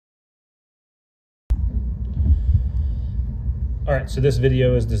All right, so this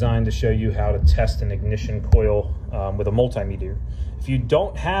video is designed to show you how to test an ignition coil with a multimeter. If you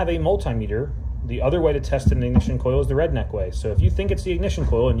don't have a multimeter, the other way to test an ignition coil is the redneck way. So if you think it's the ignition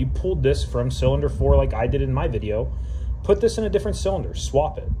coil and you pulled this from cylinder 4 like I did in my video, put this in a different cylinder,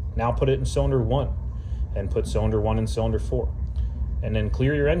 swap it. Now put it in cylinder 1 and put cylinder 1 in cylinder 4. And then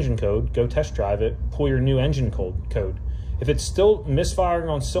clear your engine code, go test drive it, pull your new engine code. If it's still misfiring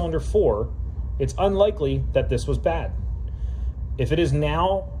on cylinder 4, it's unlikely that this was bad. If it is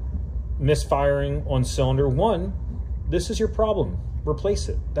now misfiring on cylinder 1, this is your problem. Replace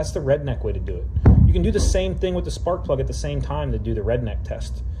it. That's the redneck way to do it. You can do the same thing with the spark plug at the same time to do the redneck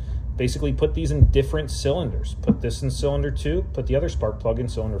test. Basically put these in different cylinders. Put this in cylinder 2, put the other spark plug in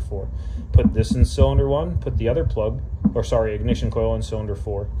cylinder 4. Put this in cylinder 1, put the other ignition coil in cylinder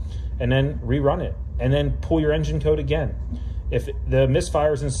 4, and then rerun it. And then pull your engine code again. If the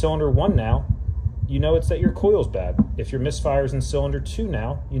misfire is in cylinder 1 now, you know it's that your coil's bad. If your misfire is in cylinder 2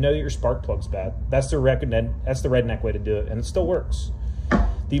 now, you know that your spark plug's bad. That's the redneck way to do it, and it still works.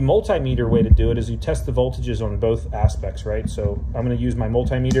 The multimeter way to do it is you test the voltages on both aspects, right? So I'm going to use my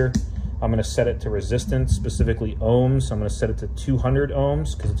multimeter. I'm going to set it to resistance, specifically ohms. I'm going to set it to 200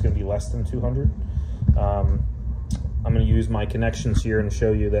 ohms because it's going to be less than 200. I'm going to use my connections here and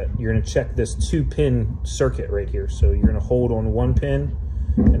show you that you're going to check this 2-pin circuit right here. So you're going to hold on one pin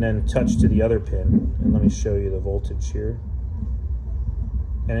and then touch to the other pin. And let me show you the voltage here.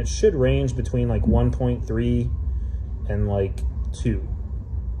 And it should range between like 1.3 and like 2.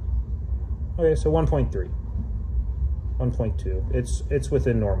 Okay, so 1.3, 1.2. It's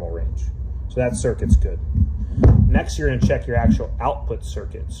within normal range. So that circuit's good. Next, you're going to check your actual output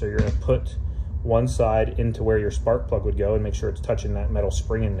circuit. So you're going to put one side into where your spark plug would go and make sure it's touching that metal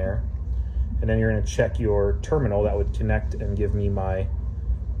spring in there. And then you're going to check your terminal that would connect and give me my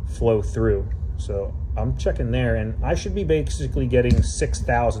flow through. So I'm checking there, and I should be basically getting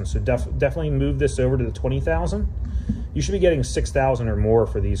 6,000. So definitely move this over to the 20,000. You should be getting 6,000 or more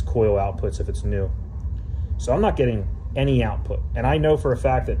for these coil outputs if it's new. So I'm not getting any output. And I know for a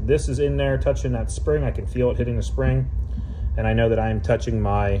fact that this is in there touching that spring. I can feel it hitting the spring. And I know that I am touching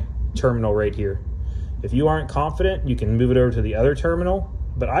my terminal right here. If you aren't confident, you can move it over to the other terminal.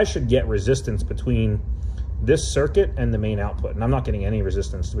 But I should get resistance between this circuit and the main output. And I'm not getting any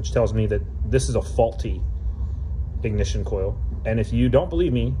resistance, which tells me that this is a faulty ignition coil. And if you don't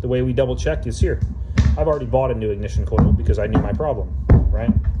believe me, the way we double checked is here. I've already bought a new ignition coil because I knew my problem, right?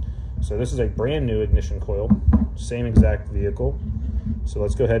 So this is a brand new ignition coil, same exact vehicle. So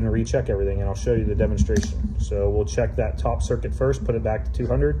let's go ahead and recheck everything and I'll show you the demonstration. So we'll check that top circuit first, put it back to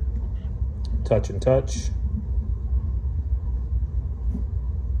 200, touch and touch.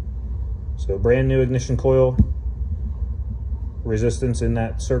 So brand new ignition coil, resistance in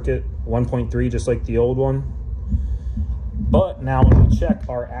that circuit, 1.3 just like the old one. But now when we check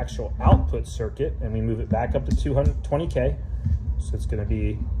our actual output circuit and we move it back up to 220K, so it's going to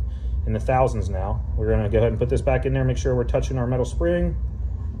be in the thousands now. We're going to go ahead and put this back in there, make sure we're touching our metal spring.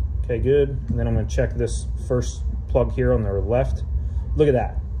 Okay, good. And then I'm going to check this first plug here on the left. Look at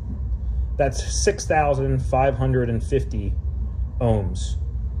that. That's 6,550 ohms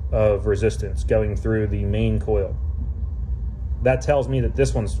of resistance going through the main coil. That tells me that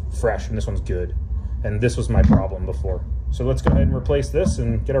this one's fresh and this one's good. And this was my problem before. So let's go ahead and replace this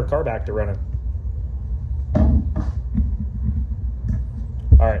and get our car back to running.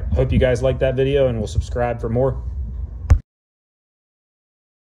 All right, hope you guys liked that video and we'll subscribe for more.